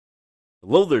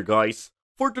Hello there guys!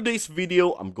 For today's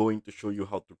video, I'm going to show you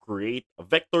how to create a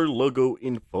vector logo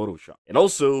in Photoshop. And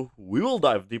also, we will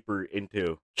dive deeper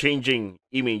into changing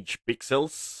image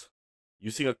pixels,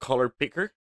 using a color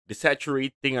picker,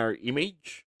 desaturating our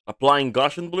image, applying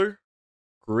Gaussian blur,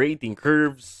 creating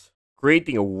curves,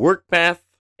 creating a work path,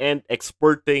 and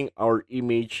exporting our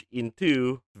image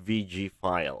into VG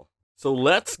file. So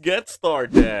let's get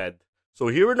started. So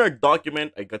here in our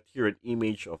document, I got here an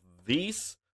image of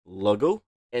this logo,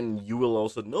 and you will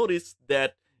also notice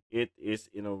that it is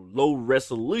in a low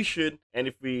resolution, and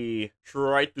if we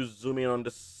try to zoom in on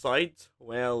the sides,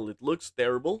 well, it looks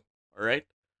terrible. All right,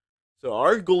 so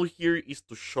our goal here is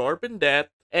to sharpen that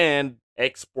and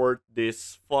export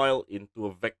this file into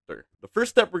a vector. The first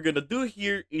step we're going to do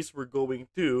here is we're going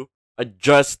to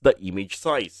adjust the image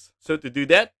size. So to do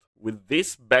that, with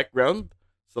this background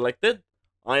selected,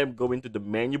 I am going to the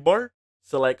menu bar,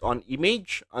 select on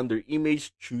image, under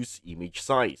image, choose image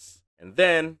size. And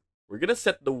then we're going to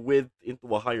set the width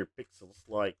into a higher pixels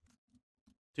like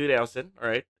 2000, all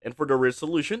right? And for the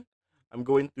resolution, I'm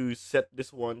going to set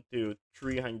this one to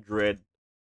 300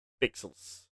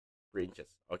 pixels per inches.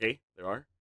 Okay, there are.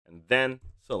 And then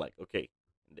select okay.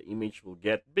 And the image will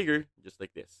get bigger just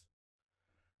like this.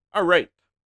 All right.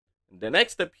 The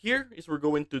next step here is we're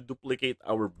going to duplicate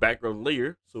our background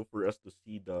layer. So for us to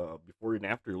see the before and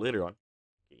after later on.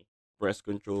 Okay, press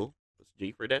Control plus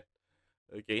J for that.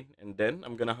 Okay, and then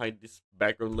I'm gonna hide this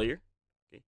background layer.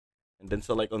 Okay, and then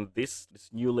select on this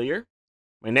new layer.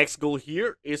 My next goal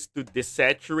here is to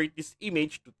desaturate this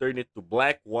image to turn it to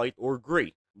black, white, or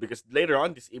gray, because later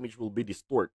on this image will be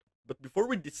distorted. But before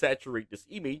we desaturate this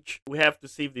image, we have to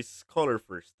save this color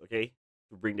first, okay,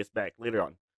 to bring this back later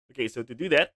on. Okay, so to do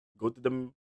that, go to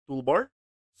the toolbar,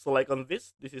 select on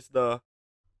this. This is the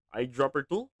eyedropper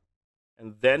tool,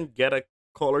 and then get a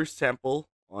color sample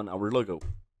on our logo.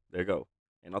 There you go.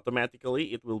 And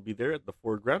automatically it will be there at the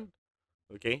foreground,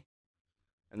 okay?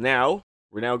 And now,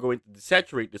 we're now going to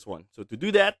desaturate this one. So to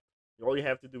do that, all you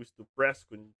have to do is to press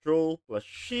Control plus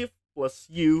Shift plus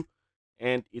U,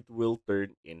 and it will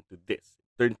turn into this.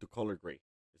 Turn to color gray.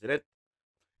 Isn't it?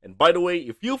 And by the way,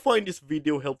 if you find this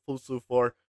video helpful so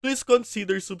far, please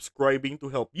consider subscribing to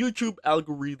help YouTube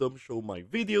algorithm show my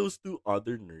videos to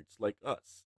other nerds like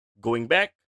us. Going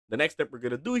back, the next step we're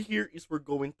going to do here is we're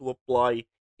going to apply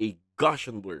a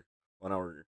Gaussian blur on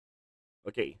our.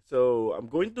 Okay, so I'm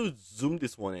going to zoom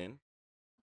this one in.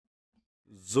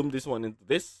 Zoom this one into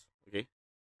this. Okay.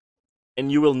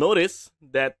 And you will notice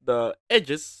that the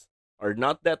edges are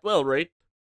not that well, right?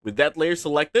 With that layer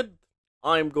selected,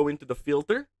 I'm going to the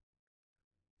filter.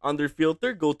 Under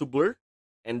filter, go to blur.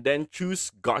 And then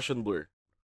choose Gaussian blur.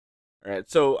 Alright,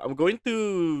 so I'm going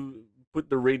to put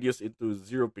the radius into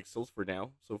 0 pixels for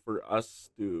now. So for us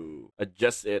to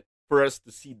adjust it, for us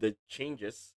to see the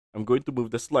changes, I'm going to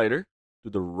move the slider to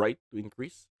the right to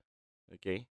increase.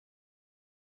 Okay.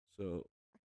 So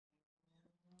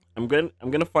I'm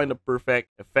gonna find a perfect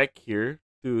effect here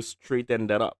to straighten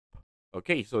that up.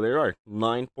 Okay, so there are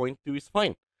 9.2 is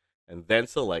fine, and then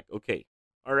select okay.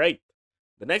 All right.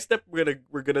 The next step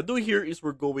we're gonna do here is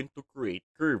we're going to create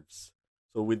curves.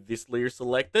 So with this layer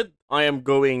selected, I am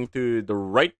going to the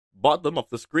right bottom of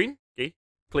the screen. Okay,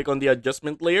 click on the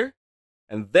adjustment layer,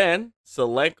 and then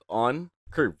select on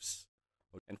curves.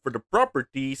 And for the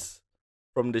properties,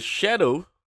 from the shadow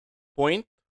point,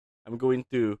 I'm going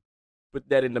to put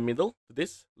that in the middle to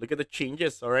this. Look at the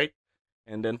changes, all right?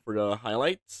 And then for the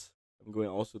highlights, I'm going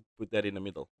to also put that in the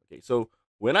middle. Okay, so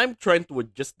when I'm trying to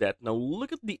adjust that, now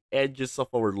look at the edges of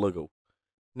our logo.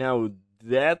 Now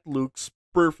that looks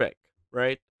perfect,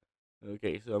 right?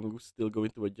 Okay, so I'm still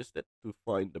going to adjust it to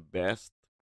find the best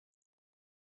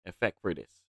effect for this.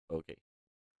 Okay.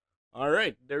 All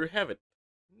right, there you have it.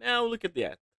 Now look at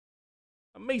that.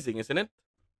 Amazing, isn't it?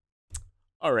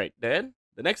 All right, then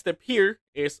the next step here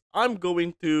is I'm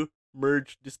going to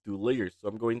merge these two layers. So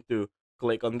I'm going to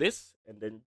click on this and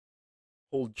then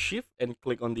hold shift and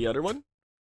click on the other one.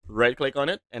 Right click on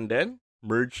it and then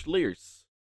merge layers.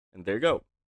 And there you go.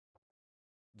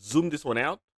 Zoom this one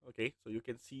out. Okay, so you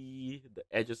can see the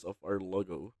edges of our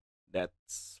logo.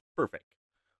 That's perfect.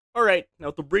 All right, now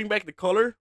to bring back the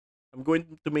color, I'm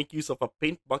going to make use of a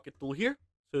paint bucket tool here.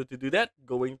 So to do that,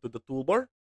 going to the toolbar,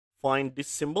 find this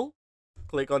symbol,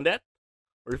 click on that.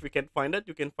 Or if you can't find it,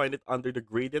 you can find it under the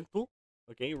gradient tool.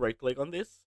 Okay, right click on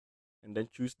this and then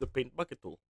choose the paint bucket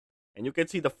tool. And you can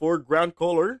see the foreground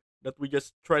color that we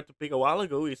just tried to pick a while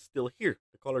ago is still here,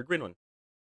 the color green one.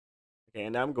 Okay,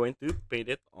 and I'm going to paint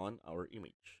it on our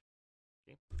image.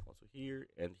 Okay, also here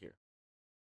and here.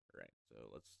 All right, so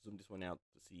let's zoom this one out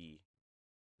to see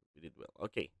if we did well.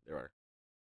 Okay, there are.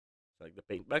 Select the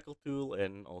paint backle tool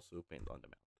and also paint on the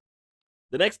mount.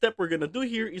 The next step we're going to do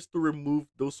here is to remove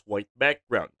those white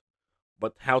background.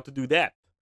 But how to do that?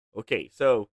 Okay,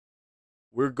 so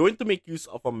we're going to make use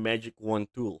of a magic wand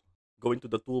tool. Go into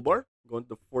the toolbar, go into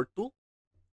the fourth tool,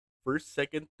 first,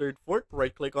 second, third, fourth,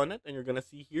 right click on it, and you're gonna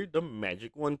see here the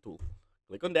magic wand tool.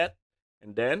 Click on that,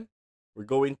 and then we're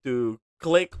going to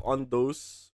click on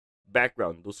those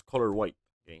background, those color white.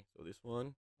 Okay, so this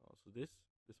one, also this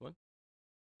one,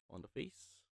 on the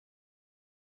face,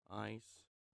 eyes.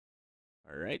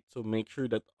 All right, so make sure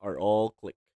that are all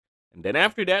clicked. And then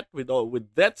after that, with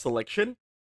that selection,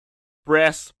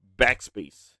 press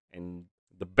backspace and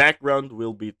the background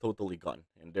will be totally gone.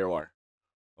 And there are.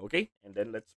 Okay, and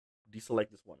then let's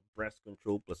deselect this one. Press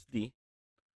Ctrl plus D,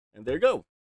 and there you go.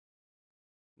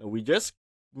 Now we just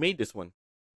made this one.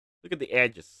 Look at the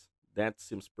edges. That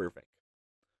seems perfect.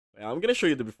 Well, I'm gonna show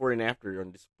you the before and after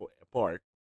on this part,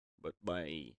 but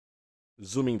by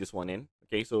zooming this one in.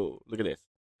 Okay, so look at this.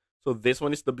 So this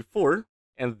one is the before,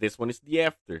 and this one is the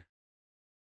after.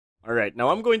 All right, now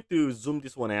I'm going to zoom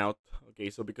this one out. Okay,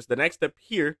 so because the next step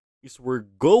here is we're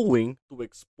going to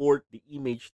export the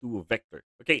image to a vector.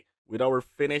 Okay, with our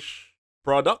finished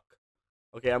product.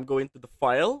 Okay, I'm going to the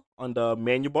file on the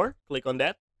menu bar. Click on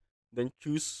that. Then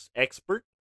choose export.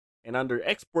 And under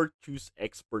export, choose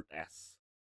export as.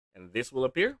 And this will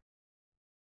appear.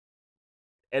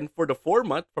 And for the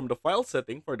format, from the file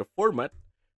setting, for the format,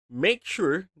 make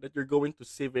sure that you're going to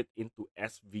save it into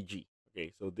SVG.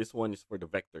 Okay, so this one is for the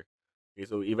vector. Okay,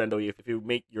 so even though if you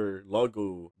make your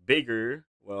logo bigger,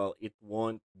 well, it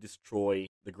won't destroy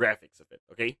the graphics of it.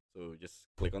 Okay, so just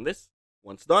click on this.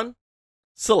 Once done,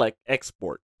 select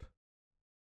export.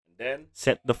 And then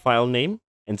set the file name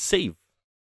and save.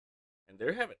 And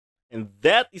there you have it. And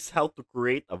that is how to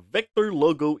create a vector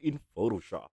logo in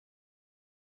Photoshop.